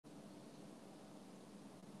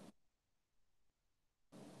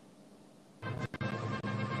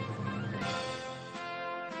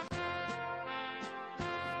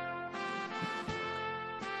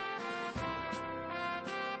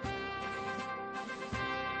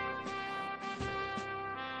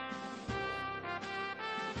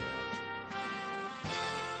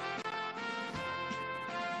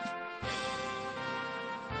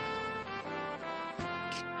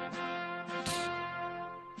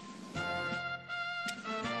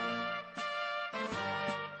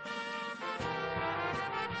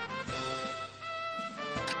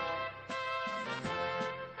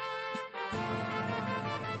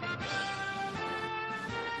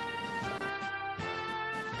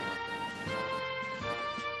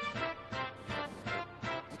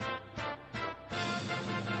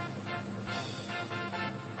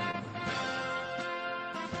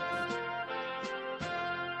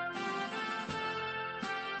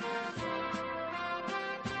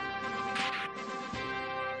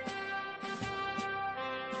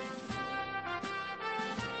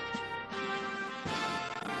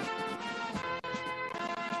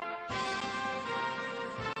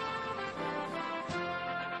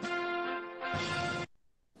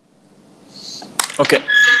Okay.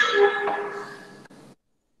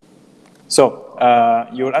 So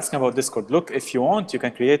you were asking about Discord. Look, if you want, you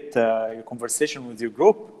can create your conversation with your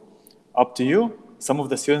group. Up to you. Some of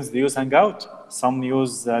the students, they use Hangout. Some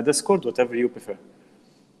use Discord, whatever you prefer.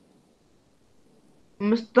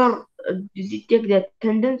 Mr. Did you take the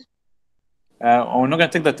attendance? We're not going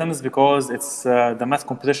to take the attendance because it's the math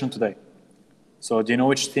competition today. So do you know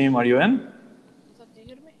which team are you in?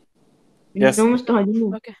 Yes. No, Mr. I don't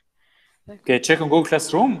know. Okay. Okay, check on Google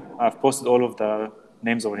Classroom. I've posted all of the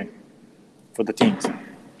names over here for the teams.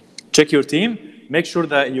 Check your team. Make sure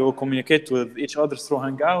that you communicate with each other through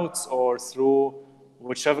Hangouts or through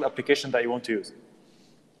whichever application that you want to use.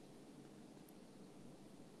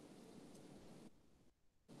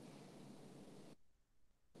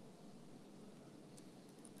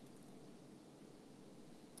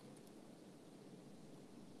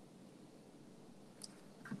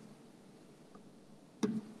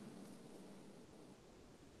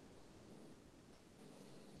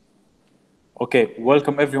 Okay,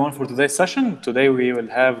 welcome everyone for today's session. Today we will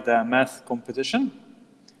have the math competition.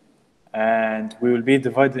 And we will be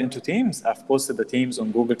divided into teams. I've posted the teams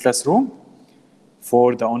on Google Classroom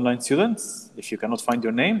for the online students. If you cannot find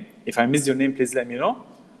your name, if I miss your name, please let me know.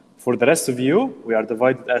 For the rest of you, we are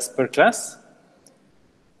divided as per class.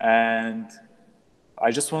 And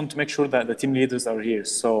I just want to make sure that the team leaders are here.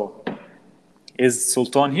 So is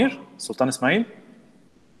Sultan here? Sultan Ismail?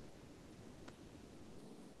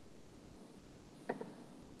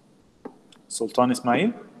 Sultan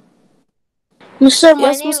Ismail? Mr.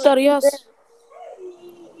 Yes, Mr. Yes.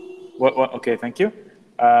 What, okay, thank you.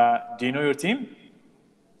 Do you know your team?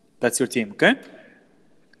 That's your team, okay?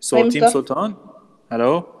 So Hi, Team Mr. Sultan,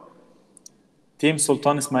 hello. Team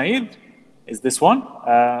Sultan Ismail is this one.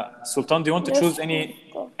 Sultan, do you want to Yes, choose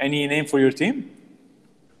any name for your team?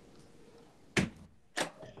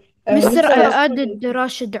 Mr. I added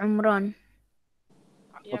Rashid Umran.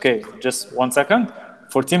 Okay, just 1 second.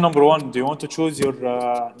 For team number 1, do you want to choose your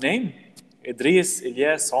name? Idris,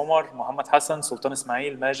 Ilyas, Omar, Muhammad Hassan, Sultan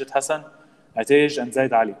Ismail, Majid Hassan, Atej, and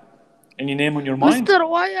Zaid Ali. Any name on your mind? Mr.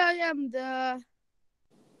 Why I am the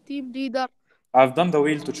team leader? I've done the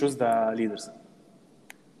wheel to choose the leaders.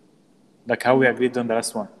 Like how we agreed on the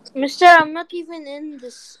last one. Mr. I'm not even in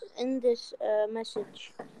this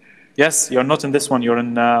message. Yes, you're not in this one. You're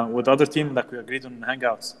in with the other team like we agreed on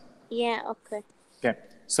Hangouts. Yeah, okay. Okay.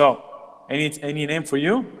 So, any name for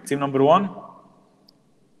you? Team number 1?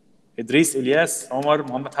 Idris, Ilyas, Omar,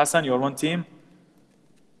 Muhammad Hassan, you're one team.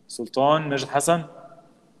 Sultan, Majid Hassan.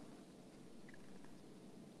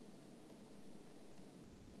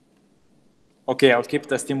 Okay, I'll keep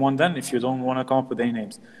it as team 1 then if you don't want to come up with any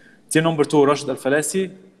names. Team number 2, Rashid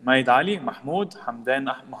Al-Falasi, Maid Ali, Mahmoud, Hamdan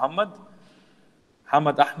Muhammad,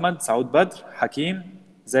 Hamad Ahmad, Saud Badr, Hakim,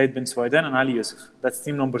 Zaid bin Suwaidan, and Ali Yusuf. That's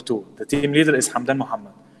team number 2. The team leader is Hamdan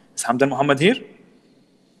Muhammad. Is Hamdan Muhammad here?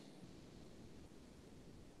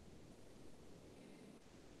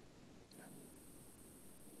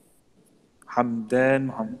 Hamdan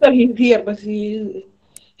Muhammad. He's here, but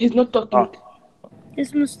he's not talking.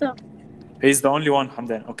 Yes, Mr. He's the only one,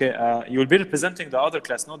 Hamdan. Okay, you'll be representing the other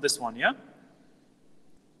class, not this one, yeah?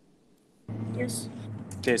 Yes.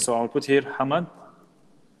 Okay, so I'll put here Hamad.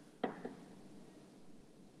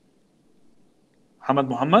 Hamad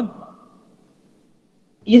Muhammad?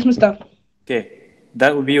 Yes, Mr. Okay,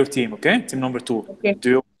 that will be your team, okay? Team number 2. Okay.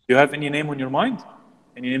 Do you have any name on your mind?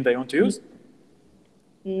 Any name that you want to use?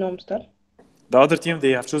 No, Mr. The other team,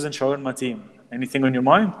 they have chosen Shawarma team. Anything on your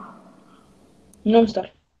mind? No, Mr.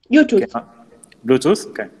 You choose. Okay. Bluetooth?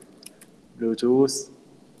 Okay. Bluetooth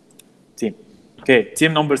team. Okay,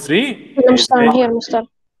 team number 3. I'm here, Mr.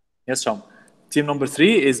 Yes, Sham. Team number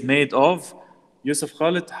 3 is made of Yusuf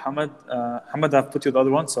Khalid, Hamad. Hamad, I've put you the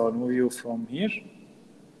other one, so I'll move you from here.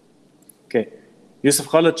 Okay. Yusuf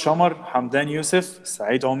Khalid, Shamar, Hamdan Yusuf,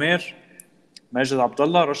 Saeed Omer, Majid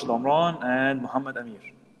Abdullah, Rashid Omran, and Muhammad Amir.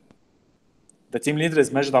 The team leader is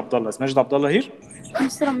Majid Abdullah. Is Majid Abdullah here?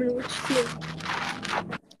 Mr. I'm in which team?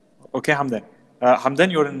 Okay, Hamdan. Hamdan,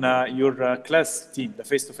 you're in your class team, the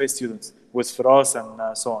face-to-face students, with Firas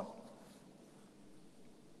and so on.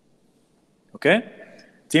 Okay?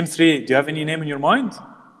 Team 3, do you have any name in your mind?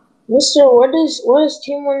 Mr. What is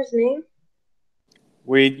team 1's name?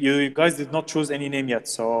 You guys did not choose any name yet,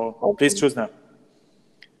 so please choose now.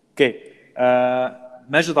 Okay.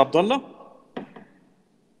 Majid Abdullah.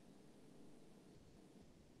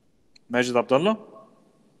 Majid Abdullah.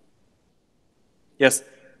 Yes.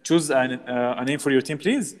 Choose a name for your team,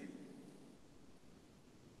 please.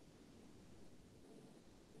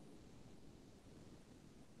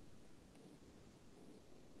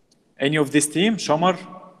 Any of this team, Shamar,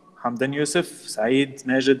 Hamdan Yusuf, Saeed,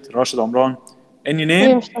 Majid, Rashid Omran. Any Yeah,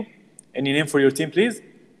 name? Mr. Any name for your team, please?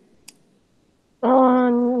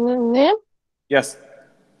 Name? Yes.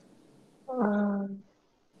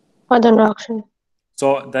 I don't know actually.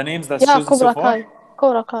 So the names that's Yeah, chosen so Cobra far. Kai.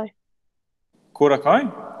 Cobra Kai. Cobra Kai?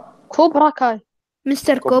 Cobra Kai.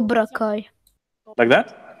 Mr. Cobra Kai. Like that?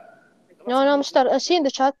 No, Mr. See in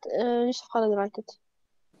the chat. Yusuf Khalid write it.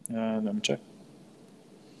 Let me check.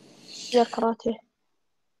 Yeah, karate.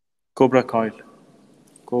 Cobra Kai.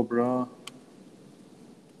 Cobra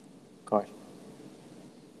Kai.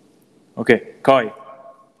 Okay, Kai.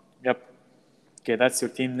 Yep. Okay, that's your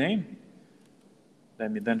team name.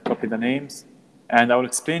 Let me then copy the names. And I will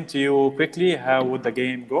explain to you quickly how would the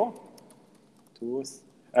game go.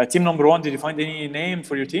 Team number 1, did you find any name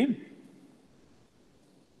for your team?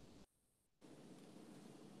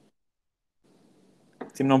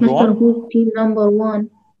 Team number Mr. 1? Who's team number 1?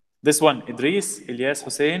 This one, Idris, Ilyas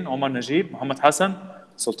Hussein, Omar Najib, Muhammad Hassan,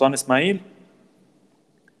 Sultan Ismail,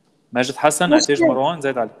 Majid Hassan, Atej Marwan,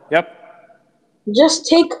 Zaid Ali. Yep. Just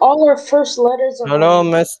take all our first letters of Hello,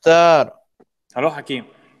 Mister. Hello, Hakim.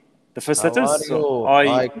 The first How letters? are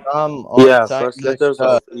you? I come on Yeah, time, first letters Mister.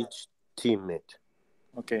 of each teammate.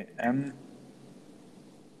 Okay, M,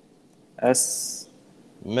 S.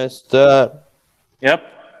 Mister, Yep.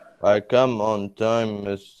 I come on time,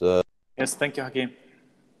 Mister. Yes, thank you, Hakim.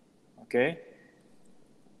 Okay.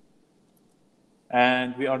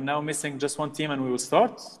 And we are now missing just one team and we will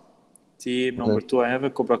start. Team number 2, I have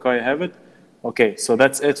it. Cobra Kai, I have it. Okay, so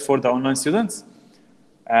that's it for the online students.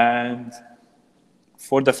 And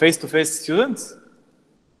for the face-to-face students,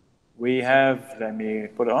 we have, let me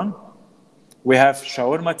put it on. We have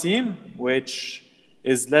Shawarma team, which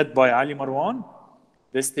is led by Ali Marwan.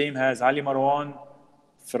 This team has Ali Marwan,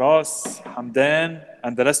 Firas, Hamdan,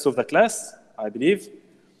 and the rest of the class, I believe.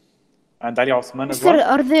 And Ali Osman as Mister,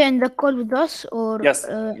 well. are they in the call with us or? Yes.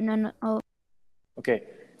 No. Oh. Okay.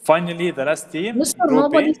 Finally, the last team, Mister, Group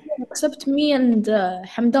nobody B. said except me and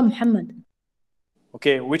Hamdan Muhammad.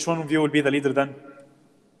 Okay, which one of you will be the leader then?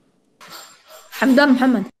 Hamdan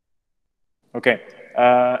Muhammad. Okay.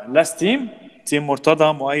 Last team, Team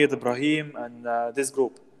Murtada, Muayyad, Ibrahim, and this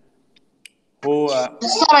group. Who,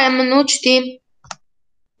 Mister, I am in which team?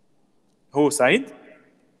 Said?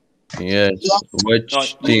 Yes. Which No,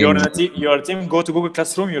 team? you're a team. Go to Google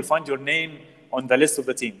Classroom. You'll find your name on the list of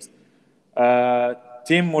the teams.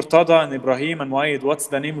 Team Murtada and Ibrahim and Muayyad. What's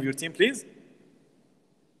the name of your team, please?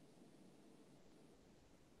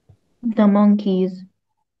 The monkeys.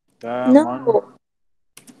 No.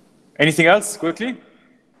 Anything else, quickly?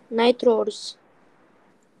 Nitros.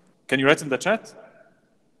 Can you write in the chat?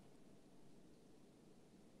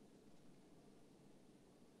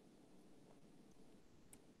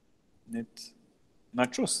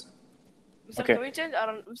 Nachos. Mr. Okay. Can we change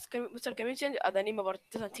our Mr. Can we change the name of our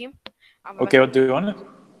team? Okay, what do you want?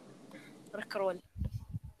 Rock roll.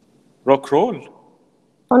 Rock roll?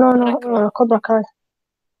 Oh, no, Cobra Kai.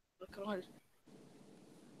 Rock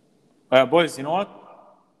roll. Boys, you know what?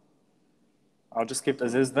 I'll just keep it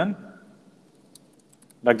as is then.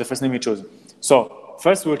 Like the first name you chose. So,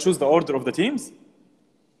 first we'll choose the order of the teams.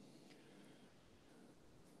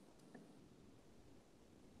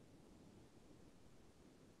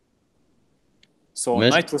 So,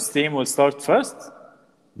 Nitro's team will start first.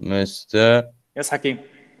 Mister. Yes, Hakim.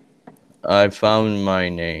 I found my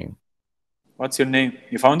name. What's your name?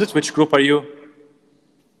 You found it? Which group are you?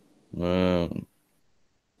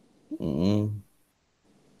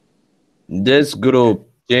 This group,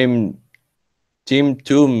 team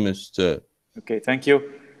 2, Mister. Okay, thank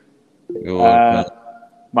you. You're welcome.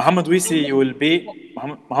 Muhammad Wisi, you will be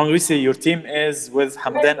Muhammad Wisi. Your team is with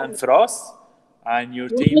Hamdan and Firas, and your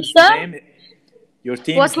team's name. Your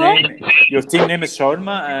team name is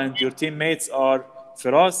Shawarma, and your teammates are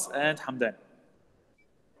Firas and Hamdan.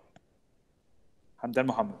 Hamdan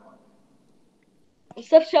Muhammad.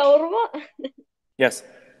 Mr. Shawarma? Yes.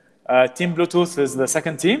 Team Bluetooth is the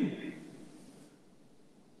second team.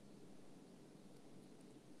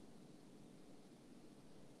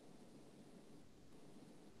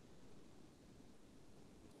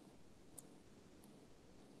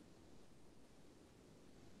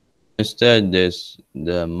 Mister,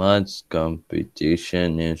 the maths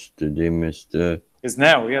competition is today, Mister. Is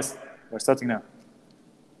now, yes. We're starting now.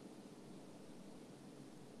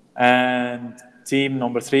 And team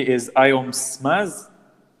number 3 is Iom Smaz.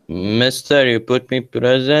 Mister, you put me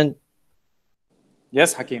present?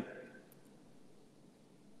 Yes, Hakim.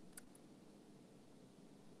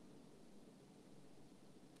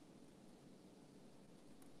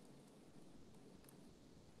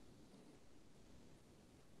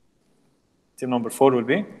 Team number 4 will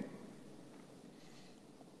be?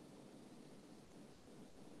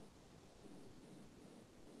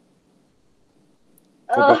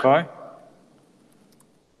 Kai.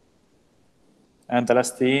 And the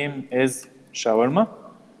last team is shawarma.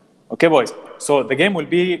 Okay, boys. So the game will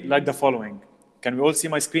be like the following. Can we all see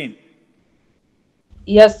my screen?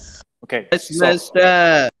 Yes. Okay. Yes, So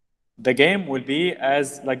mister. the game will be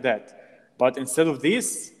as like that. But instead of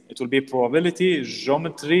this, it will be probability,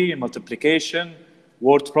 geometry, multiplication,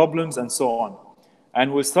 word problems, and so on.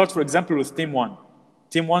 And we'll start, for example, with team one.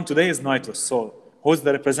 Team one today is Nitrous. So who's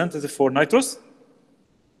the representative for Nitrous?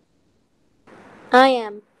 I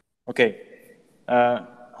am Okay.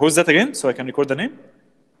 Who's that again? So I can record the name.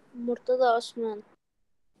 Murtada Osman.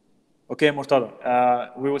 Okay, Murtada.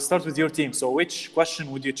 We will start with your team. So which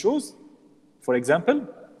question would you choose, for example?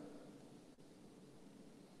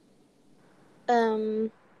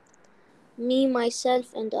 Me, myself,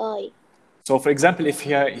 and I. So for example, if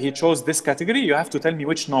he chose this category, you have to tell me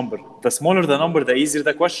which number. The smaller the number, the easier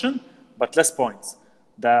the question, but less points.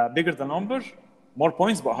 The bigger the number, more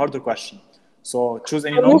points, but harder question. So choose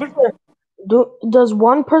any number. Does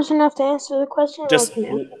one person have to answer the question? Just or can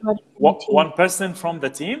everybody in the team? one person from the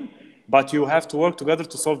team, but you have to work together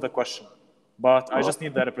to solve the question. But I just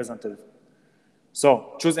need the representative.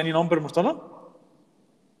 So choose any number, Murtada.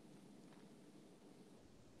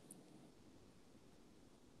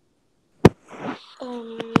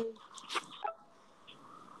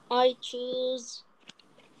 I choose.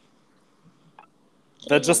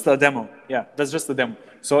 That's just a demo. Yeah, that's just a demo.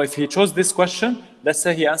 So if he chose this question, let's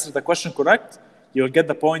say he answered the question correct, you'll get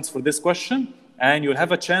the points for this question, and you'll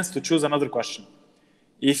have a chance to choose another question.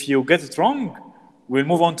 If you get it wrong, we'll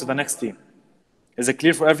move on to the next team. Is it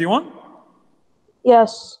clear for everyone?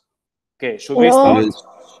 Yes. Okay, should we start?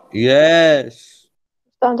 Yes.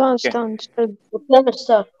 Don't understand. Never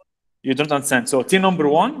stop. You don't understand. So team number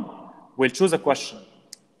one will choose a question.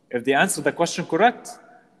 If they answer the question correct,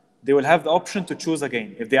 they will have the option to choose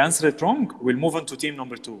again. If they answer it wrong, we'll move on to team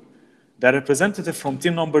number two. The representative from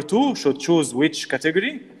team number two should choose which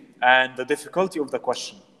category and the difficulty of the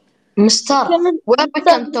question. Mr. Where we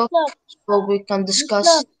can talk or we can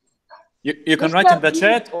discuss? You can write in the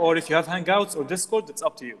chat, or if you have Hangouts or Discord, it's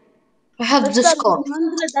up to you. I have Discord.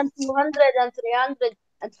 100 and 200 and 300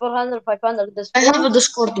 and 400 500 I have a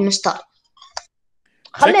Discord, Mr.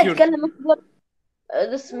 خليه Check your- يتكلم اصبر.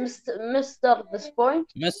 This Mr. This point.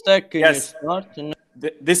 Mister, can Yes. you start?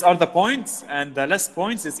 These are the points, and the less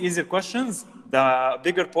points is easier questions. The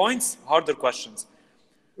bigger points, harder questions.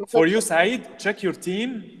 For you, Saeed, check your team.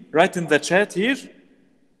 Write in the chat here.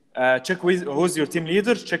 Check who's your team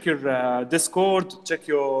leader. Check your Discord. Check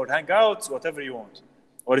your Hangouts, whatever you want.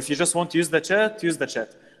 Or if you just want to use the chat, use the chat.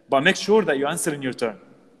 But make sure that you answer in your turn.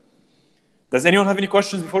 Does anyone have any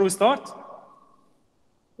questions before we start?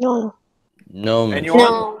 No. No,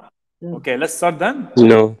 Anyone? No. Okay, let's start then.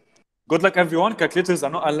 No. Good luck, everyone. Calculators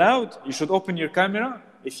are not allowed. You should open your camera.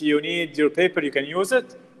 If you need your paper, you can use it.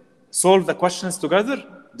 Solve the questions together.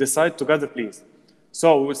 Decide together, please. So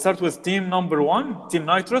we'll start with team number one, Team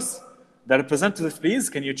Nitrous. The representative, please.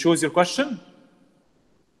 Can you choose your question?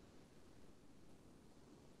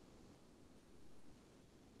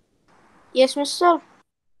 Yes, Mr.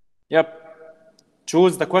 Yep.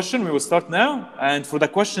 Choose the question. We will start now. And for the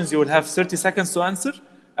questions, you will have 30 seconds to answer.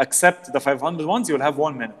 Except the 500 ones, you will have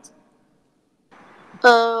 1 minute.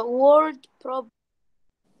 Word problem.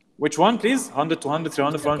 Which one, please? 100, 200,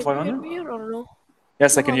 300, 400, Can you hear 500? me or no?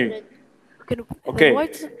 Yes, I can hear you. Okay. Then why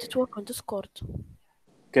doesn't it work on Discord?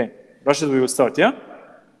 Okay. Rashid, we will start, yeah?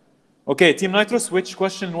 Okay, Team Nitrous, which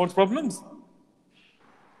question word problems?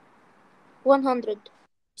 100.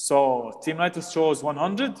 So Team Nitrous chose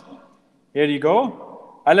 100. Here you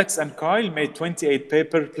go. Alex and Kyle made 28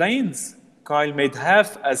 paper planes. Kyle made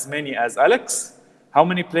half as many as Alex. How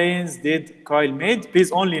many planes did Kyle made?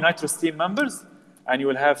 Please, only Nitrous team members. And you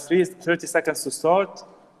will have 30 seconds to start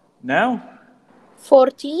now.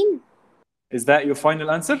 14. Is that your final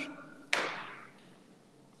answer?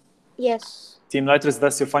 Yes. Team Nitrous,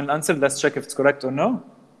 that's your final answer. Let's check if it's correct or no.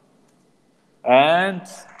 And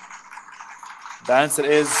the answer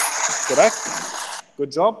is correct.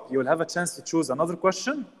 Good job. You will have a chance to choose another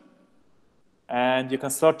question. And you can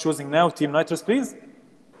start choosing now. Team Nitrous, please.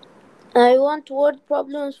 I want word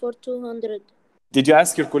problems for 200. Did you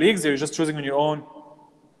ask your colleagues or you're just choosing on your own?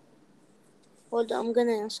 Hold on, I'm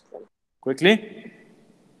gonna ask them. Quickly.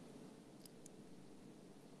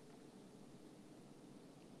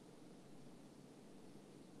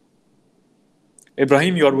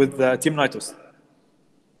 Ibrahim, you are with Team Nitrous.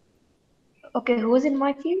 Okay, who's in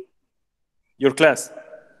my team? Your class.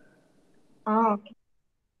 Ah, okay.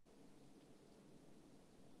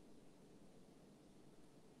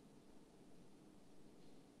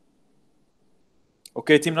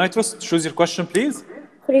 Okay, Team Nitrous, choose your question, please.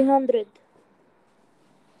 300.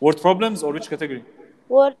 Word problems or which category?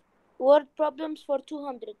 Word problems for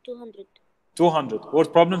 200. 200.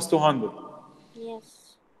 Word problems 200.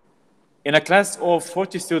 Yes. In a class of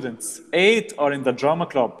 40 students, 8 are in the drama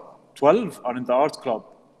club, 12 are in the art club.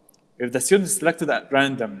 If the student is selected at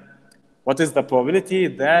random, what is the probability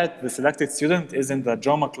that the selected student is in the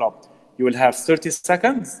drama club? You will have 30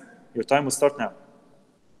 seconds. Your time will start now.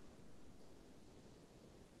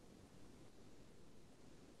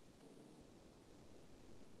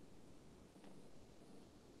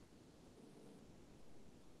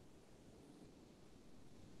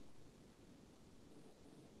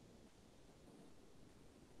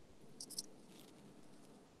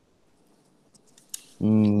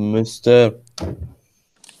 Mr.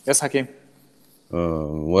 Yes, Hakim.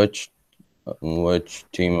 Which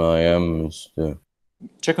team I am, Mr.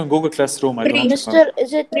 Check on Google Classroom. I don't have to Mister,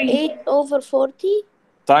 is it 8 over 40?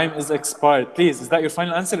 Time is expired. Please, is that your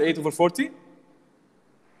final answer, 8 over 40?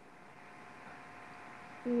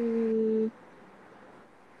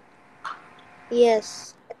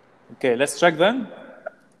 Yes. Okay, let's check then.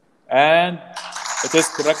 And it is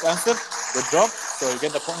correct answer. Good job. So you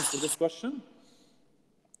get the points for this question.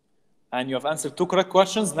 And you have answered 2 correct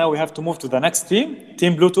questions. Now we have to move to the next team.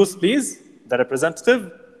 Team Bluetooth, please. The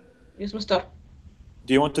representative. Yes, mister.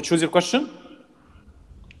 Do you want to choose your question?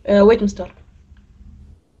 Wait, mister.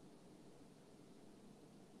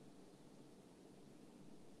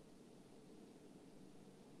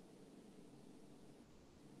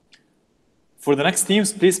 For the next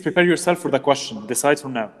teams, please prepare yourself for the question. Decide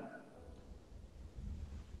from now.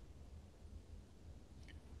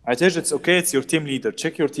 I tell you, it's okay. It's your team leader.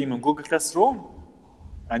 Check your team on Google Classroom,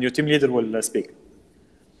 and your team leader will speak.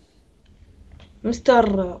 Mister,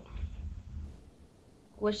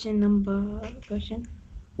 question.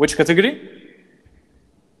 Which category?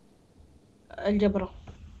 Algebra.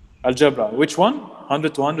 Algebra. Which one?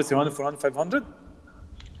 100, 200, 300, 400, 500?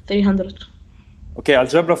 300. Okay,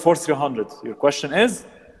 algebra for 300. Your question is,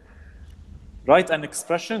 write an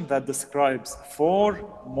expression that describes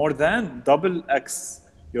 4 more than double x.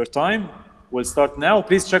 Your time will start now.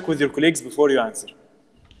 Please check with your colleagues before you answer.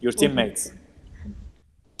 Your teammates.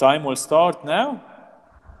 Time will start now.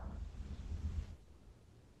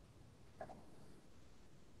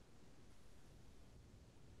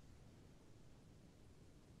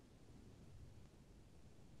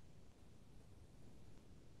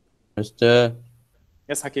 Mr.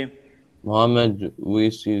 Yes, Hakim. Mohammed, we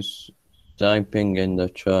see typing in the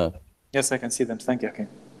chat. Yes, I can see them. Thank you, Hakim.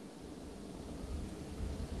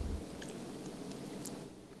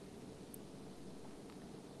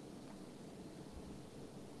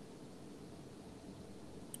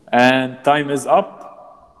 And time is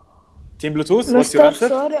up. Team Bluetooth, what's your answer?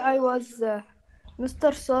 Sorry, I was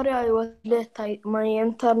Mr. Sorry, I was late. My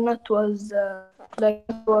internet was like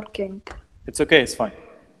not working. It's okay, it's fine.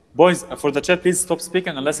 Boys, for the chat, please stop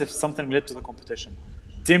speaking unless it's something related to the competition.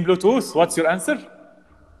 Team Bluetooth, what's your answer?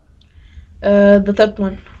 The third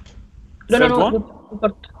one. Third one?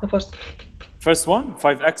 The first. First one,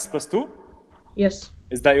 5x plus 2? Yes.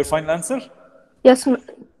 Is that your final answer? Yes.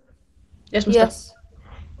 Yes, mister. Yes.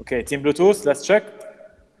 Okay, Team Bluetooth, let's check.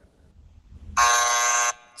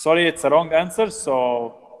 Sorry, it's a wrong answer,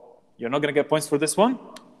 so you're not going to get points for this one.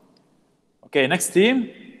 Okay, next team,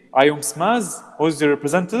 Ayum Smaz. Who's your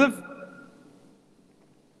representative?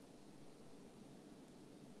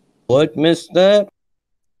 What, Mr.?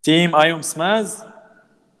 Team Ayum Smaz.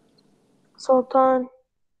 Sultan.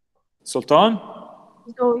 Sultan.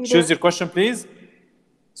 No, Choose your question, please.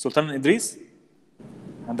 Sultan and Idris.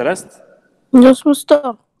 And the rest. Yes,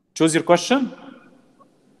 Mr. Choose your question.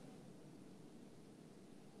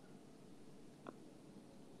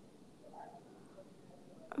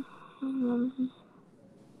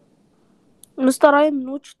 Mr. I am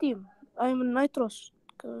in which team? I am in Nitros.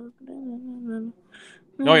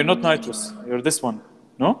 No, you're not Nitrous. You're this one.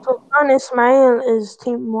 No? Sultan Ismail is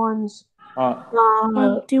team 1's.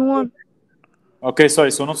 Team 1. Okay,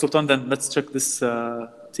 sorry. So no Sultan, then let's check this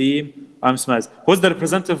team. I'm Smaz. Who's the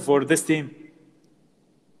representative for this team?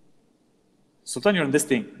 Sultan, you're in this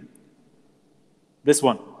team. This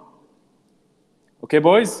one. Okay,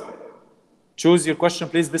 boys. Choose your question,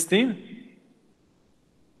 please, this team.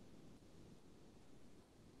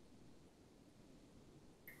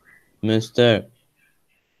 Mr.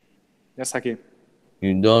 Yes, Hakim.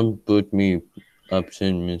 You don't put me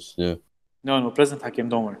absent, Mr. No, present Hakim,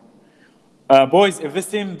 don't worry. Boys, if this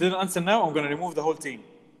team didn't answer now, I'm going to remove the whole team.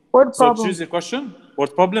 Word So problem. choose your question.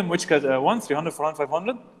 Word problem, which one? 300, 400,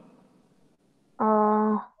 500?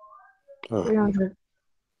 300.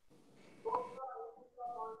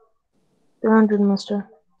 300, mister.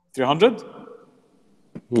 300?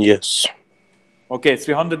 Yes. Okay,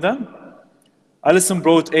 300 then. Allison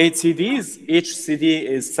brought 8 CDs. Each CD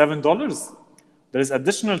is $7. There is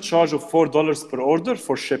additional charge of $4 per order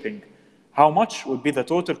for shipping. How much would be the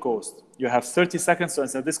total cost? You have 30 seconds to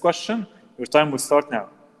answer this question. Your time will start now.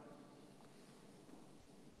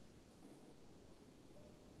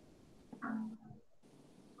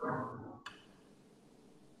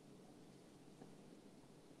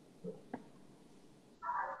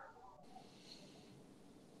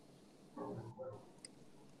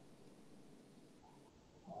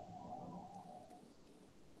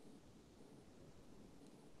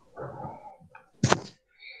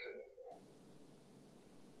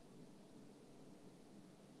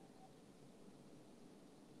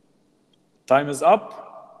 Time is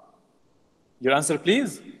up. Your answer,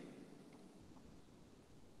 please.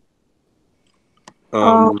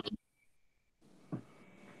 Uh,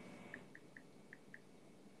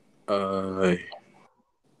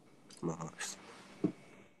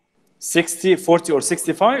 60, 40, or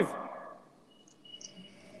 65?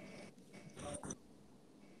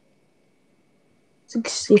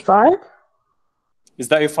 65? Is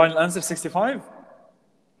that your final answer, 65?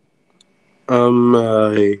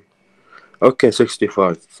 okay,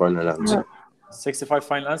 65. Final answer. 65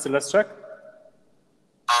 final answer. Let's check.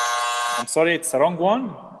 I'm sorry, it's the wrong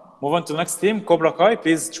one. Move on to the next team. Cobra Kai,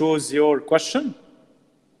 please choose your question.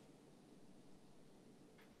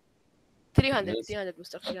 300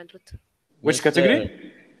 Mr. 300. Which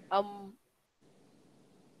category?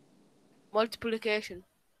 Multiplication.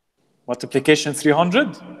 Multiplication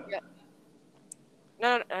 300? Yeah.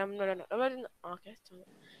 No. Okay.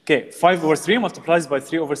 Okay, 5 over 3 multiplies by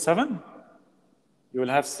 3 over 7. You will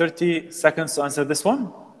have 30 seconds to answer this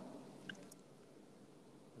one.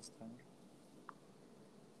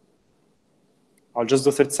 I'll just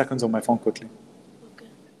do 30 seconds on my phone quickly. Okay.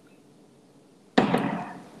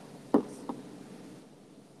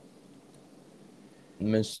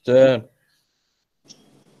 Mister.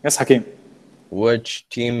 Yes, Hakeem. Which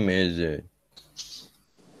team is it?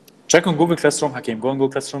 Check on Google Classroom, Hakeem. Go on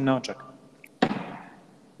Google Classroom now and check.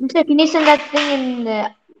 Mister, can you send that thing in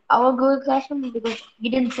our Google Classroom? Because you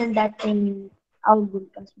didn't send that thing in our Google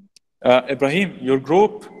Classroom. Ibrahim, your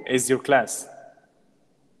group is your class.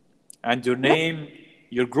 And your name,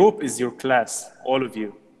 your group is your class. All of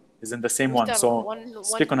you is in the same one. So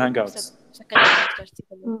speak on Hangouts.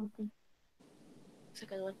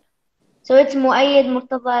 Second one. So it's Muayyad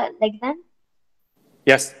Murtaza like that?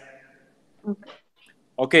 Yes. Okay.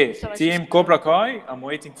 Okay, Team Cobra Kai, I'm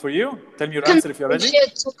waiting for you. Tell me your answer if you're ready.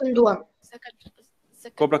 Second one.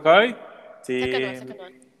 Cobra Kai, team. Second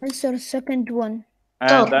one. Answer second one.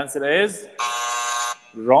 And the answer is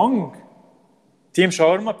wrong. Team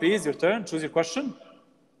Shawarma, please, your turn. Choose your question.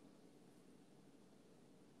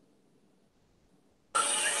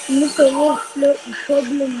 Mr. Word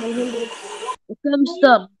problem 100. Okay,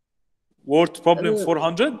 Mr. Word problem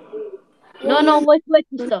 400. No, wait,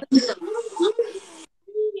 Mr.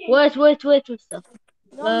 Wait, Mr.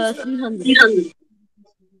 300.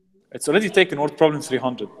 It's already taken word problem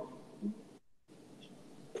 300.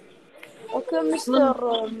 Okay,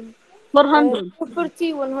 Mr. 400.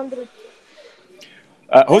 Property 100.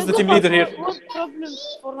 Who's the team leader here? What problem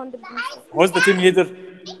 400, Mr. Who's the team leader?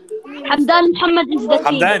 Hamdan Muhammad is the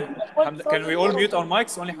team. Hamdan, can we all mute our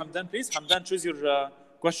mics? Only Hamdan, please. Hamdan, choose your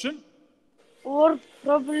question. Word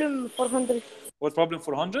problem 400. Word problem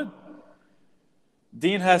 400.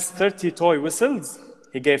 Dean has 30 toy whistles.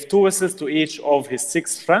 He gave 2 whistles to each of his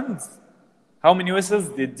 6 friends. How many whistles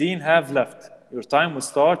did Dean have left? Your time will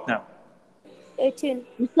start now. 18.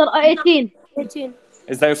 Mr. 18. 18.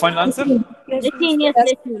 Is that your final answer? Yes, 18, yes,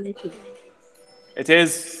 18. It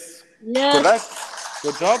is Yes. correct.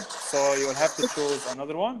 Good job. So you will have to choose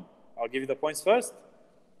another one. I'll give you the points first.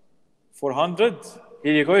 400.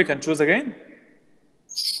 Here you go. You can choose again.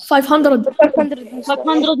 500. 500, Mr.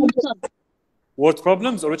 500, Mr. Word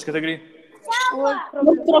problems or which category? Word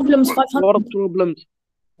No problem. problems. 500. Word problems.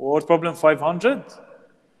 Word problem 500.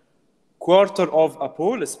 Quarter of a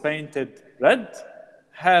pool is painted red.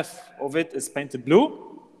 Half of it is painted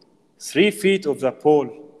blue. 3 feet of the pole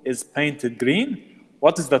is painted green.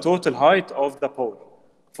 What is the total height of the pole?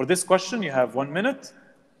 For this question, you have 1 minute,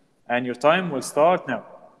 and your time will start now.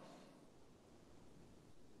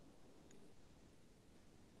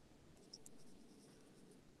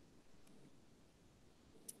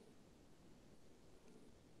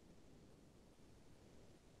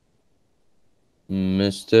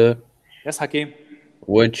 Mister. Yes, Hakeem.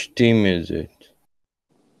 Which team is it?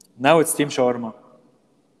 Now it's Team Shawarma.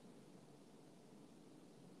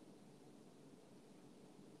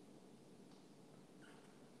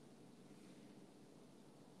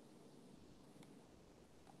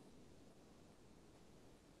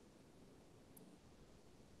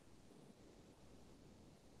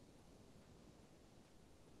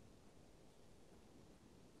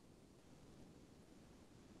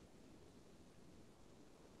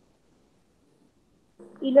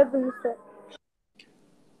 11, sir.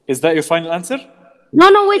 Is that your final answer?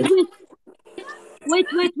 No, wait. I'm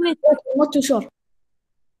not too sure.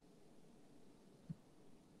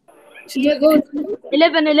 Should I go?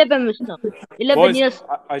 11, Mister. 11, Boys, yes.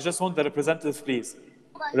 I just want the representative, please.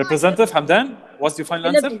 Representative Hamdan, what's your final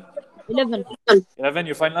answer? 11. 11,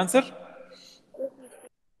 your final answer?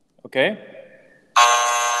 Okay.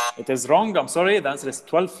 It is wrong. I'm sorry. The answer is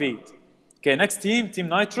 12 feet. Okay, next team, Team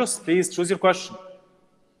Nitrous, please choose your question.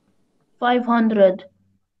 500.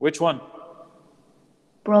 Which one?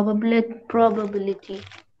 Probability.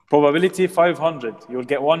 Probability 500. You'll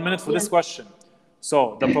get 1 minute for this question.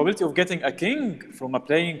 So, the probability of getting a king from a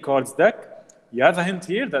playing cards deck, you have a hint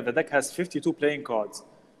here that the deck has 52 playing cards.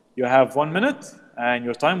 You have 1 minute, and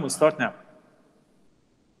your time will start now.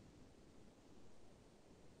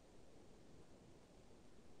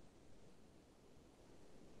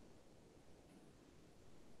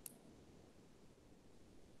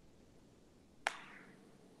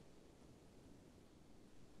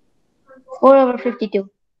 Four over 52.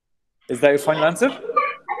 Is that your final answer?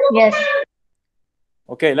 Yes.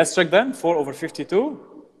 Okay, let's check then. 4 over 52.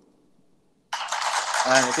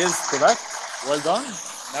 And it is correct. Well done.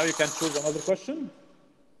 Now you can choose another question.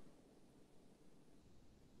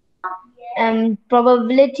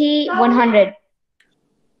 Probability 100.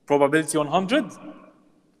 Probability 100?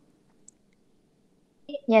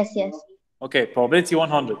 Yes. Okay, probability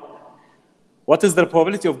 100. What is the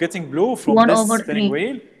probability of getting blue from 1 this over spinning 3.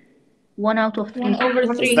 wheel? 1 out of 3. 1 over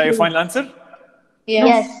Is 3. that your final answer?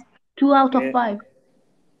 Yes. 2 out of Okay. 5.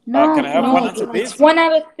 No. Can I have one answer, please? It's 1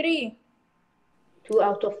 out of 3. 2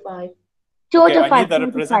 out of 5. 2 Okay, out I of 5. need the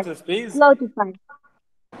representative, please. 2 out of 5.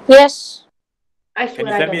 Yes. I Can swear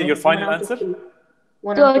you I tell don't me know. your 1 final out of answer? 3.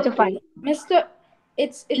 1 2 out of 5. Mister,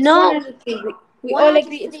 it's No. 1 out of 3. We all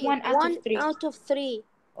agree it's 1 out of 3. 1 out of 3.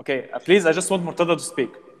 Okay, please, I just want Murtada to speak.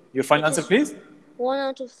 Your final answer, please? 1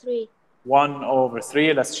 out of 3. 1 over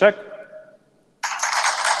 3. Let's check.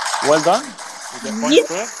 Well done. You get points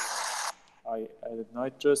for it. I added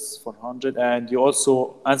nitrous 400, and you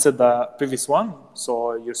also answered the previous one,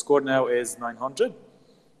 so your score now is 900.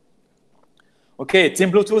 Okay,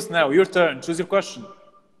 Team Bluetooth, now your turn. Choose your question.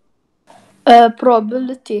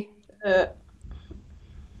 Probability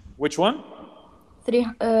Which one?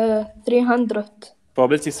 300.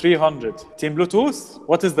 Probability 300. Team Bluetooth,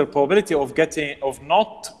 what is the probability of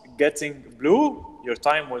not getting blue? Your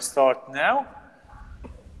time will start now.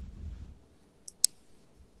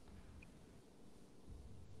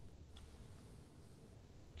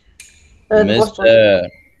 Mr.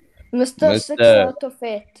 6 out of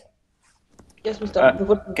 8. Yes,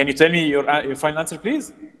 Mr. Can you tell me your final answer,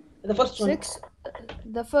 please? The first one. 6.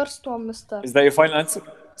 The first one, Mr. Is that your final answer?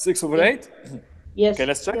 6 over 8? Yes. Okay,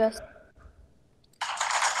 let's check. Yes.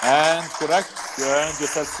 And correct. You earned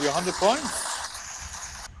yourself 300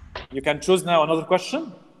 points. You can choose now another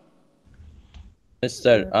question.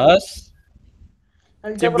 Mr. Us?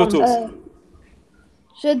 Team Bluetooth.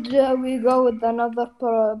 Should we go with another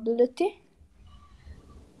probability?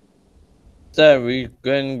 Sir, we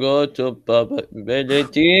can go to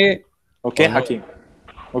probability. Okay, Hakim.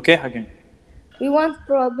 Okay, Hakim. We want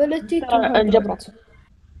probability 200.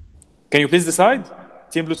 Can you please decide?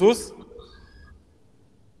 Team Bluetooth?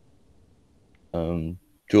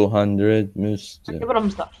 200,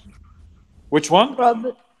 Mr. Which one?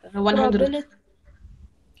 100.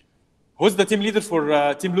 Who's the team leader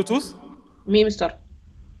for Team Bluetooth? Me, Mr.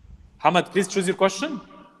 Hamad, please choose your question.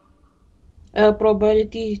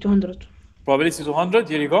 Probability 200. Probability 200,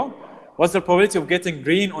 here you go. What's the probability of getting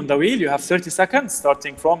green on the wheel? You have 30 seconds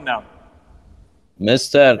starting from now.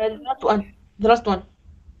 Mr. The last one. The last one.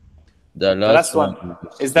 The last one.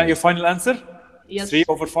 Is that your final answer? Yes. 3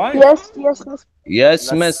 over 5? Yes. Yes,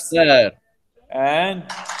 Mr. And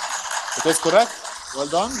it is correct. Well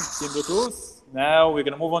done, Team Bluetooth. Now we're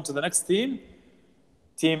going to move on to the next team.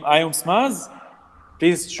 Team Ayum Smaz.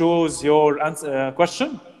 Please choose your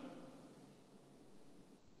question.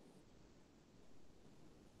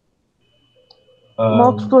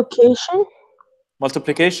 Multiplication.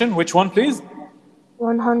 Multiplication, which one, please?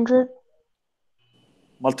 100.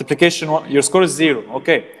 Multiplication, your score is 0.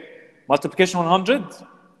 Okay. Multiplication 100.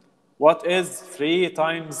 What is 3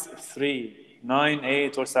 times 3? 9,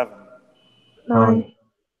 8, or 7? 9.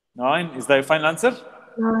 9. Is that your final answer?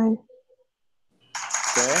 9.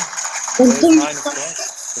 Okay. There's 9, of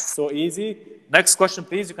course. It's so easy. Next question,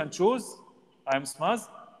 please. You can choose. I'm Smaz.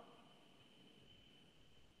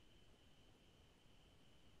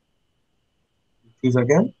 Choose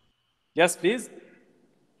again? Yes, please.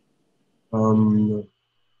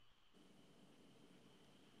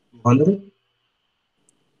 100.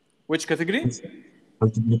 Which category?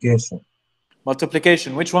 Multiplication.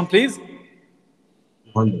 Multiplication. Which one, please?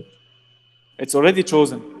 100. It's already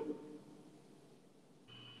chosen.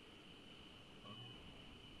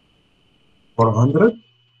 400.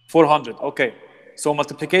 400. Okay. So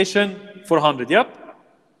multiplication 400. Yep.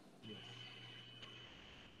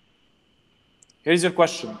 Here's your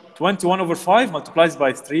question. 21/5 multiplies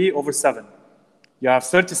by 3/7. You have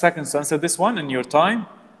 30 seconds to answer this one, and your time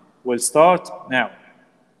will start now.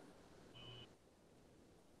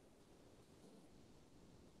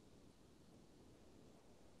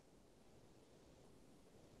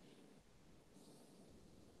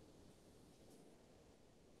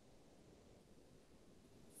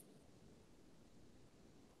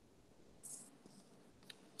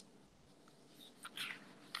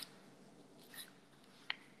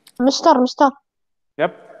 Mister.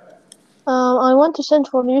 Yep. I want to send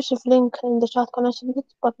for Yusuf link in the chat. Can I send it?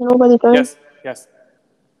 But nobody joined. Yes.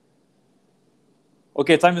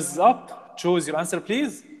 Okay, time is up. Choose your answer,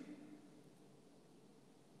 please.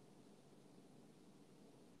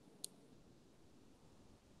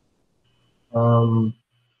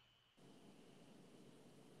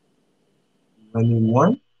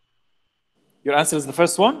 One. Your answer is the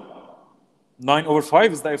first one.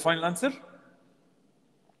 9/5. Is that your final answer?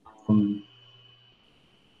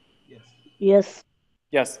 Yes.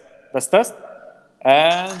 Yes. That's test.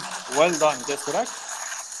 And well done. That's correct.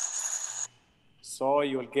 So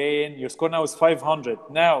you will gain. Your score now is 500.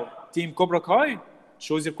 Now, Team Cobra Kai,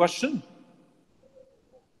 choose your question.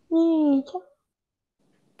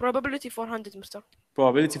 Probability 400, Mister.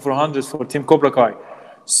 Probability 400 for Team Cobra Kai.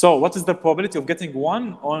 So what is the probability of getting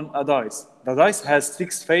 1 on a dice? The dice has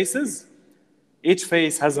 6 faces. Each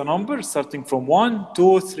face has a number starting from 1,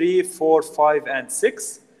 2, 3, 4, 5, and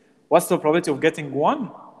 6. What's the probability of getting 1?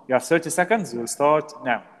 You have 30 seconds. We'll start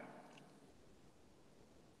now.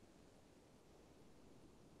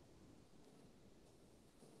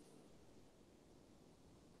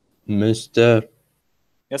 Mister.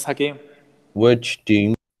 Yes, Hakeem. Which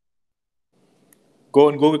team? Go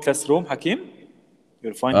in Google Classroom, Hakeem.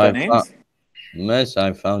 You'll find the names. Yes,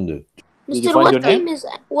 I found it. Did you Mister, find your name?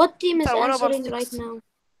 what team is Mister, answering right now?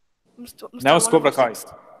 Now it's Cobra Kai.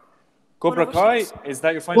 Cobra Kai, is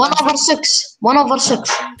that your final answer? 1/6.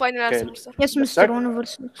 1/6. Final answer, Mister. Yes, Mister.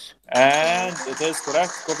 1/6. And it is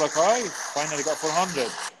correct. Cobra Kai finally got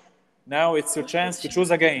 400. Now it's your chance to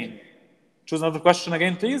choose again. Choose another question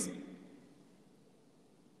again, please.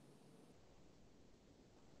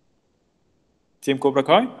 Team Cobra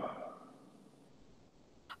Kai.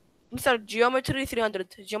 Mister, geometry 300.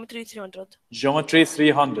 Geometry 300. Geometry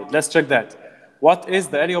 300. Let's check that. What is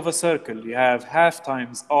the area of a circle? You have half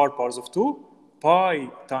times r powers of 2, pi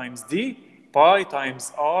times d, pi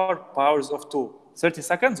times r powers of 2. 30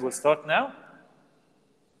 seconds. We'll start now.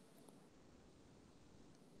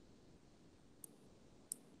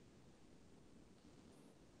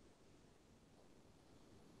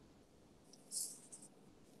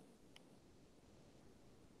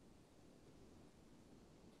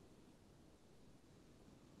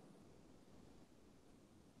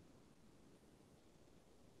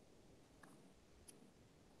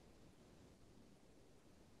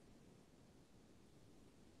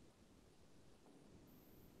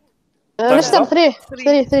 Mister,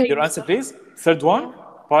 3. Your answer, please. Third one.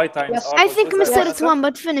 Pi times r. I think Mister it's 1,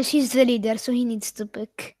 but finish. He's the leader, so he needs to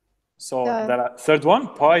pick. So the third one,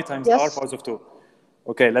 pi times r powers of 2.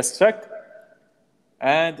 Okay, let's check.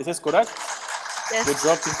 And it is correct. Yes. Good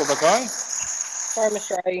job, Team Cobra Kai. Sorry,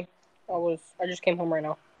 Mr. I just came home right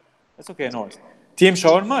now. That's okay, no worries. Team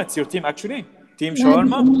Shawarma, it's your team actually. Team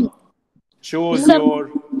Shawarma, choose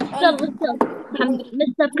your...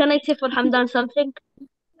 Mister, can I say for Hamdan something?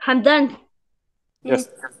 Hamdan, Yes.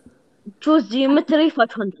 choose geometry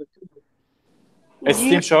 500. It's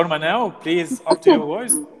Team Shawarma now. Please, up to you,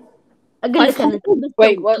 boys.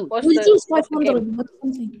 Wait, what's the 500? What's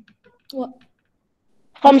something? What?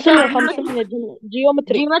 500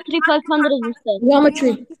 geometry. Geometry 500, Mister.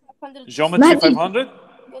 Geometry. Geometry Mahdi. 500.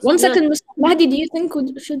 1 second, Mr. Mahdi, do you think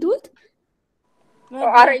we should do it?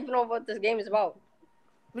 I don't even know what this game is about.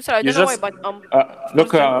 Mister, I don't know why, but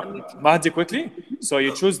look, Mahdi, quickly. So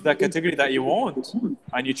you choose the category that you want,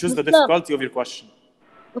 and you choose the difficulty of your question.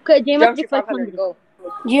 Okay, geometry 500. Go.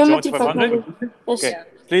 Geometry 500. 500. Okay.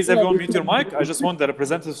 Please, everyone, mute your mic. I just want the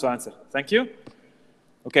representatives to answer. Thank you.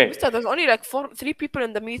 Okay. Mister, there's only like 3 people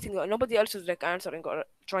in the meeting. Nobody else is like answering or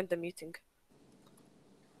joined the meeting.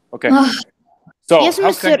 Okay. So yes, how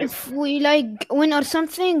Mister. can If we like win or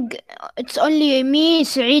something, it's only me,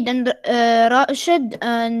 Saeed, and Rashid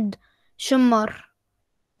and Shammar.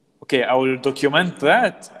 Okay, I will document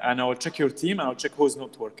that, and I will check your team, and I'll check who's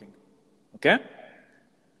not working. Okay.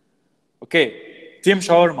 Okay, Team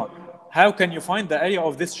Shawarma, how can you find the area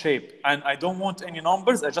of this shape? And I don't want any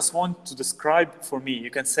numbers, I just want to describe for me.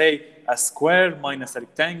 You can say a square minus a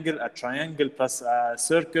rectangle, a triangle plus a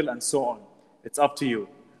circle, and so on. It's up to you.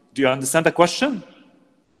 Do you understand the question?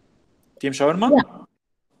 Team Shawarma? Yeah.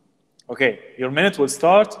 Okay, your minute will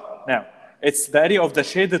start now. It's the area of the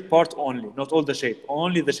shaded part only, not all the shape,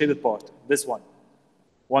 only the shaded part, this one.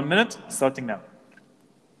 1 minute, starting now.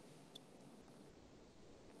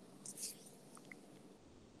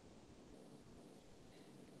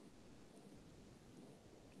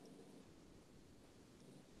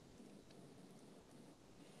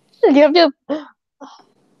 You.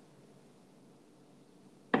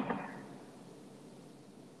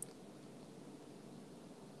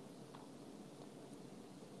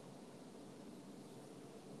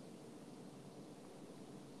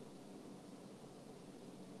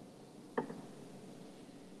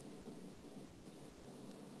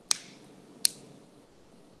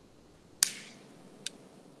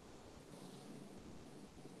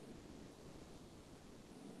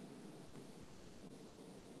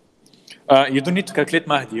 You don't need to calculate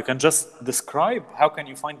Mahdi. You can just describe how can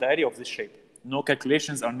you find the area of this shape. No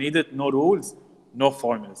calculations are needed, no rules, no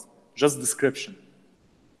formulas. Just description.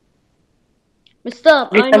 Mister,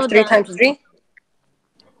 I know 3 the times answer. 3?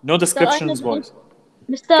 No descriptions, boys.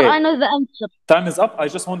 Mister, Okay. I know the answer. Time is up. I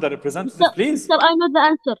just want the representative, please. Mister, I know the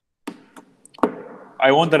answer.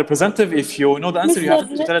 I want the representative. If you know the answer, you have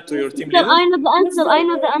to tell it to your team Mister, leader. I know the answer. I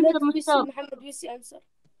know the answer, Mister. Muhammad Wisi answer.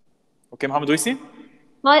 Okay, Mohammed Wisi?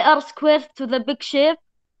 Pi r squared to the big shape,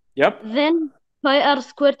 Yep. then pi r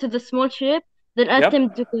squared to the small shape, then add Yep. them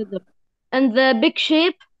together. And the big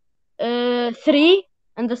shape, 3,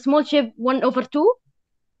 and the small shape, 1/2,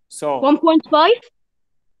 So 1.5.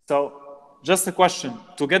 So, just a question.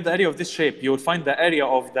 To get the area of this shape, you will find the area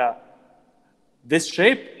of this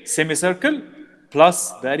shape, semicircle,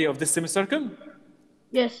 plus the area of this semicircle.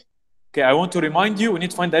 Yes. Okay, I want to remind you, we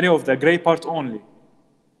need to find the area of the gray part only.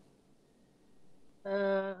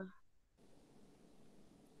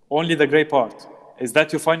 Only the gray part. Is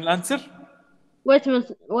that your final answer? Wait a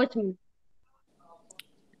minute.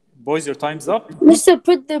 Boys, your time's up. Mister,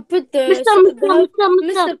 put the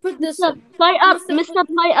Mister, put this. Mister,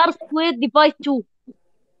 pi r squared divide 2.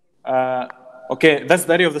 Okay, that's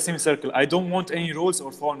the area of the semicircle. I don't want any rules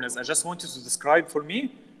or formulas. I just want you to describe for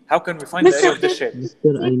me how can we find the area of this shape.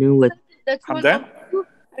 Mister, I know it. That's Hamdan? 1/2.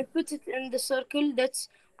 I put it in the circle. That's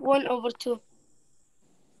 1/2.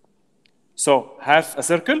 So, half a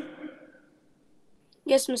circle,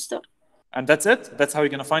 Yes, Mister. and that's it? That's how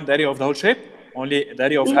you're going to find the area of the whole shape? Only the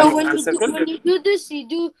area of No, half of when the circle? you do this, you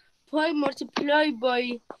do pi multiply by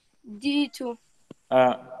d2.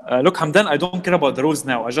 Look, Hamdan, I don't care about the rules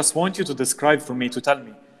now. I just want you to describe for me, to tell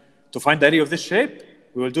me. To find the area of this shape,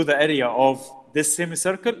 we will do the area of this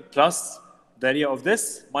semicircle plus the area of this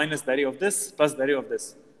minus the area of this plus the area of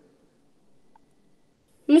this.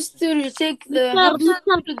 Mister, you take the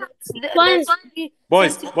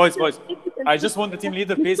Boys. I just want the team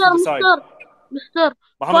leader, please, to decide. Mister,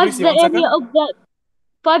 Mohammed Wisi, 1 second.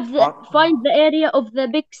 Find the area of the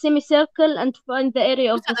big semicircle and find the area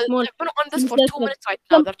of the small They've been on this for 2 minutes right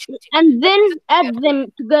now. They're cheating. and then add them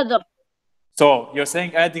together. So you're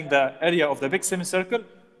saying adding the area of the big semicircle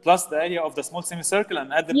plus the area of the small semicircle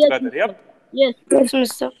and add them Yes, together, yep? Yes. Yes,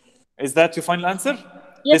 Mister. Is that your final answer?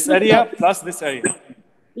 Yes, This area plus this area.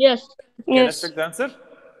 Yes. Okay, let's check the answer.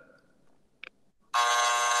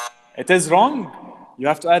 It is wrong. You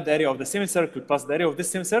have to add the area of the semicircle plus the area of this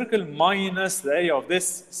semicircle minus the area of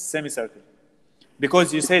this semicircle.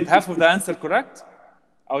 Because you said half of the answer correct,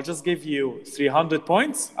 I'll just give you 300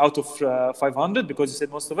 points out of 500 because you said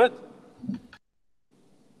most of it.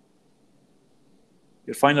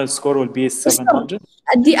 Your final score will be 700.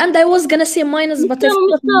 At the end, I was gonna say minus, but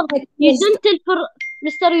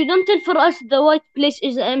Mister, you don't tell for us the white place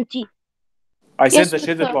is empty. I said the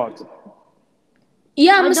shaded part.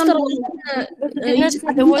 Yeah, I Mister. don't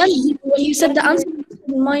You said the answer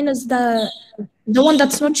minus the one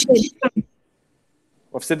that's not shaded.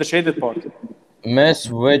 We've said the shaded part. Miss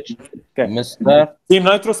which? Okay. Mister? Team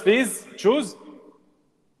Nitros, please choose.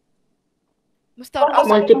 Mister,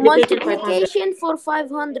 Multiplication for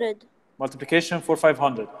 500. Multiplication for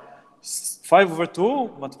 500.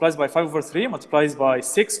 5/2 multiplies by 5/3 multiplies by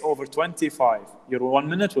 6/25. Your 1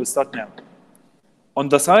 minute will start now. On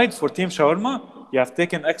the side for Team Shawarma, you have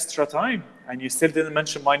taken extra time and you still didn't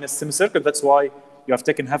mention minus semicircle. That's why you have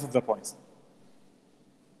taken half of the points.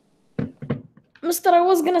 Mister, I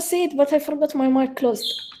was gonna say it, but I forgot my mic closed.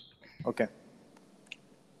 Okay.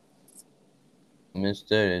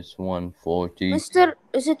 Mister is 140. Mister,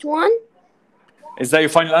 is it 1? Is that your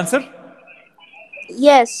final answer?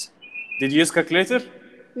 Yes. Did you use calculator?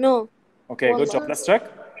 No. Okay, good job. Let's check.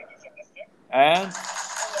 And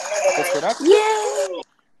that's correct. Yay!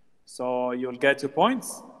 So you'll get your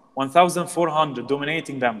points. 1,400,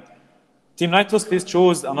 dominating them. Team Nitrous, please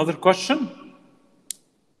choose another question.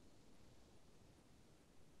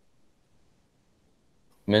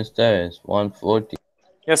 Mr. is 140.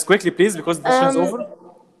 Yes, quickly, please, because the session is over.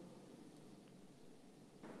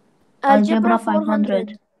 Algebra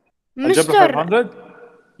 500. Algebra 500.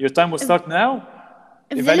 Your time will start now.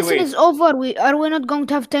 If the lesson is over, are we not going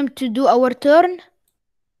to have time to do our turn?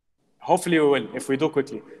 Hopefully we will, if we do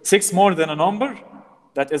quickly. 6 more than a number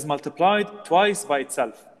that is multiplied twice by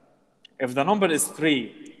itself. If the number is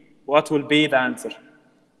 3, what will be the answer?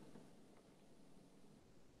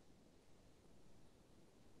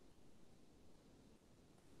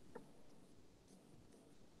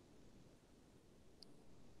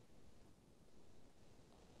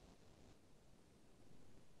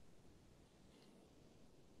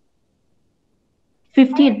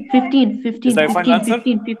 Fifteen. Is that your final answer?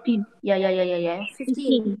 15. Yeah.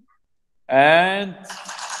 15. And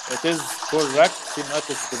it is correct. Team Nut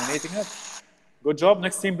is dominating it. Good job.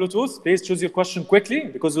 Next team, Bluetooth. Please choose your question quickly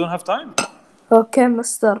because we don't have time. Okay,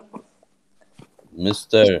 Mr.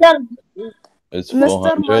 It's Mr.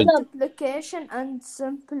 400. Multiplication and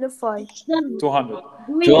simplify. 200.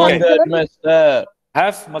 200, Mr.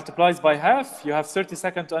 Half multiplies by half. You have 30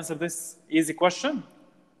 seconds to answer this easy question.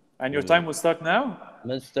 And your time will start now.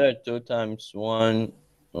 Mr. 2 times 1,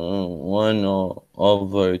 1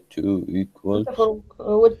 over 2 equals.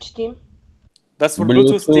 Which team? That's for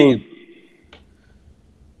Bluetooth team.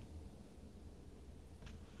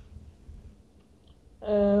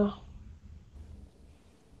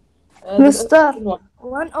 Mr.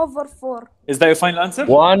 1 over 4. Is that your final answer?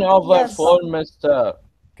 1 over Yes. 4, Mr.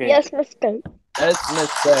 Okay. Yes, Mr. Yes,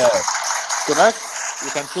 Mr. Correct.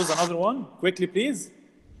 You can choose another one. Quickly, please.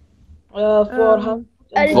 400.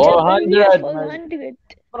 400. 400.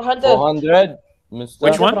 400, Mr.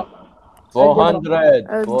 Which one? 400.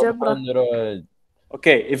 Algebra. 400.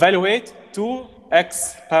 Okay, evaluate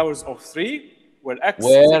 2x powers of 3, where x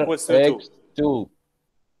Where equals to 2. x 2.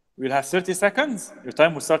 We'll have 30 seconds. Your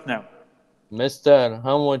time will start now. Mr.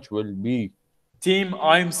 How much will be? Team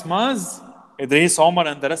I'm Smaz, Idris, Omar,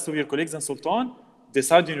 and the rest of your colleagues and Sultan,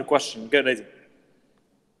 decide on your question. Get ready.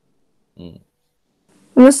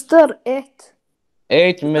 Mr. 8.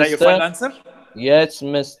 8, Is that your final Mr. answer? Yes,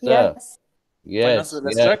 Mr. Yes. Yes. Final answer,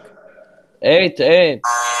 let's yes. check. 8.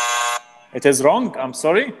 It is wrong. I'm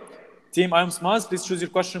sorry. Team I'm Smaz, please choose your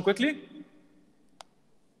question quickly.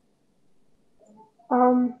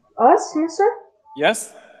 Us, Mister?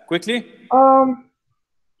 Yes, quickly.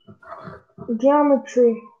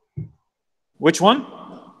 Geometry Which one?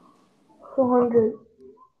 400.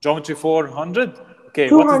 Geometry 400. Okay,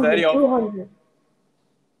 what is the area of 200.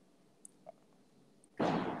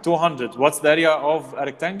 200? What's the area of a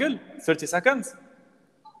rectangle? 30 seconds.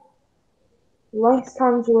 Length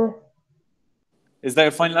times width. Is that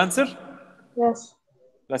your final answer? Yes.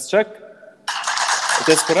 Let's check. It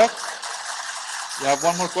is correct. You have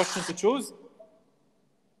one more question to choose.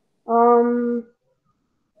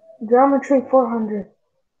 Geometry 400.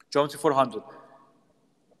 Geometry 400.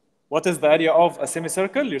 What is the area of a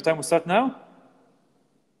semicircle? Your time will start now.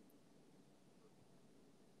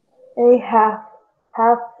 A half.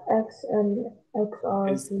 Half x and x are.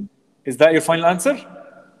 Is that your final answer?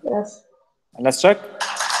 Yes. And let's check.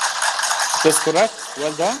 It is correct.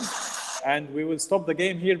 Well done. And we will stop the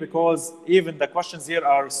game here because even the questions here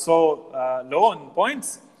are so low on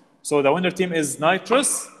points. So the winner team is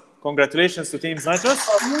Nitrous. Congratulations to teams Nitrous.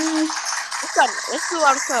 Let's do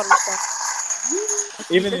our turn, Mister.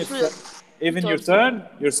 Even your turn,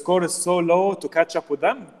 your score is so low to catch up with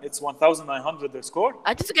them. It's 1,900 their score.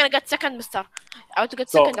 I just gonna get second, Mister. I want to get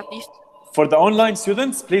So, second at least. For the online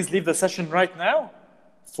students, please leave the session right now.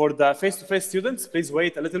 For the face-to-face students, please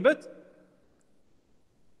wait a little bit.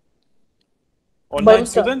 Online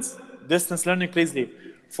students, distance learning, please leave.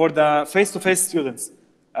 For the face-to-face students,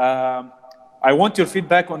 I want your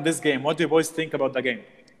feedback on this game. What do you boys think about the game?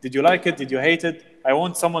 Did you like it? Did you hate it? I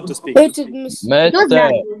want someone to speak. Hated Miss. I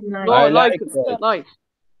like it. Nice.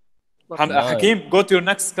 Hakim, go to your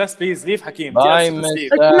next class, please. Leave, Hakim. Bye, DL, Mr.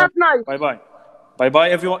 leave. It's not nice. Bye-bye. Bye-bye,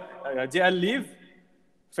 everyone. DL, leave.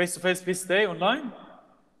 Face-to-face, please stay online.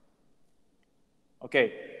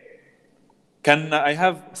 Okay. Can I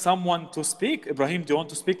have someone to speak? Ibrahim, do you want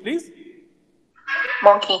to speak, please?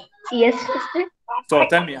 Monkey. Yes, sister. So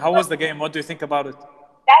tell me, how was the game? What do you think about it?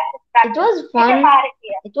 It was fun.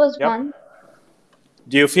 It was fun.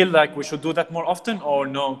 Do you feel like we should do that more often or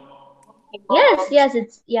no? Yes,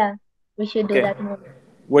 it's We should do Okay. that more.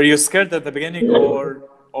 Were you scared at the beginning,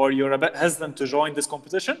 or you're a bit hesitant to join this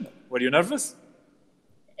competition? Were you nervous?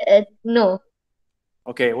 No.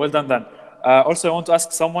 Okay, well done then. Also, I want to ask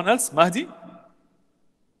someone else, Mahdi.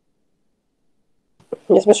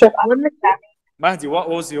 Yes, Mister. Mahdi, what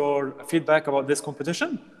was your feedback about this competition?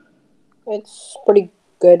 It's pretty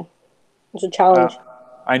good. It's a challenge.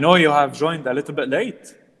 I know you have joined a little bit late,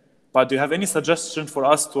 but do you have any suggestion for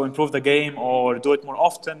us to improve the game or do it more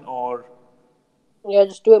often, or? Yeah,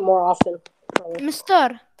 just do it more often. Mister,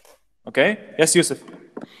 Okay. Yes, Yusuf.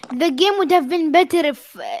 the game would have been better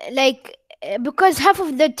if, because half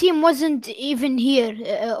of the team wasn't even here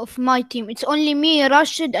of my team. It's only me,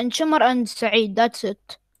 Rashid, and Shamar and Saeed. That's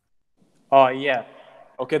it. Oh, yeah.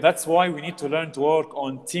 Okay, that's why we need to learn to work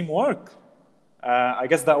on teamwork. I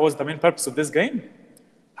guess that was the main purpose of this game.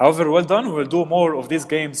 However, well done. We'll do more of these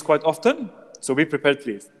games quite often, so be prepared,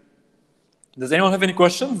 please. Does anyone have any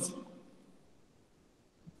questions?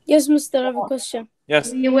 Yes, Mister, I have a question.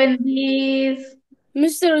 Yes. We win these.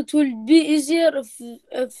 Mister, it will be easier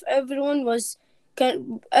if everyone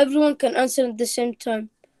can answer at the same time.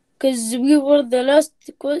 Because we were the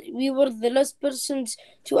last persons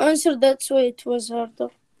to answer. That's why it was harder.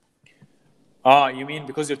 You mean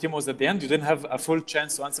because your team was at the end, you didn't have a full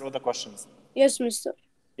chance to answer all the questions? Yes, Mister.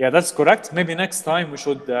 Yeah, that's correct. Maybe next time we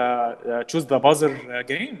should choose the buzzer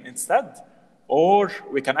game instead, or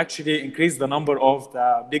we can actually increase the number of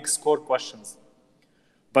the big score questions.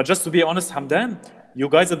 But just to be honest, Hamdan, you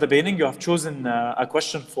guys at the beginning, you have chosen a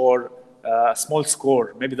question for a small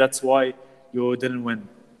score. Maybe that's why you didn't win.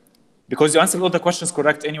 Because you answered all the questions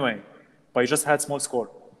correct anyway, but you just had small score.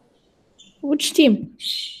 Which team?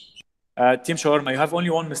 Team Shawarma, you have only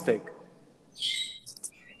one mistake.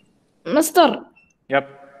 Mister, Yep.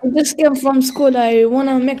 I just came from school. I want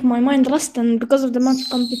to make my mind rest, and because of the math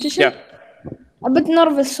competition, Yeah. a bit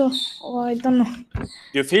nervous, so I don't know.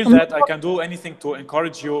 Do you feel that I can do anything to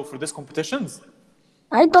encourage you for these competitions?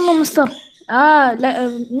 I don't know, Mister.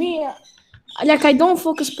 I don't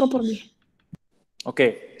focus properly.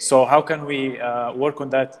 Okay, so how can we work on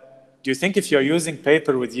that? Do you think if you're using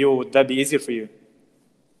paper with you, would that be easier for you?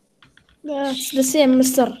 It's the same,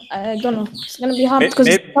 Mister. I don't know. It's gonna be hard because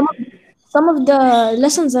some of the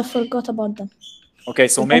lessons I forgot about them. Okay,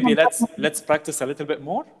 so maybe let's practice a little bit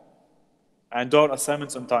more and do our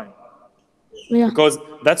assignments on time. Yeah. Because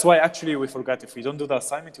that's why actually we forgot. If we don't do the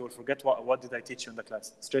assignment, you will forget what did I teach you in the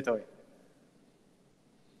class straight away.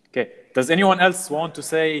 Okay. Does anyone else want to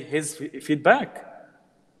say his feedback?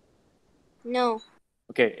 No.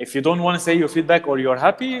 Okay. If you don't want to say your feedback, or you're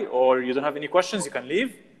happy, or you don't have any questions, you can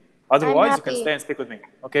leave. Otherwise, you can stay and speak with me.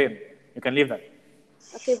 Okay. You can leave that.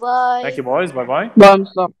 Okay, bye. Thank you, boys. Bye-bye.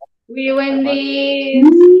 We win these.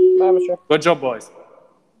 Bye, Mister. Good job, boys.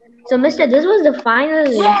 So, Mister, this was the final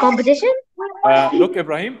competition? Look,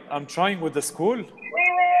 Ibrahim, I'm trying with the school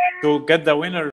to get the winner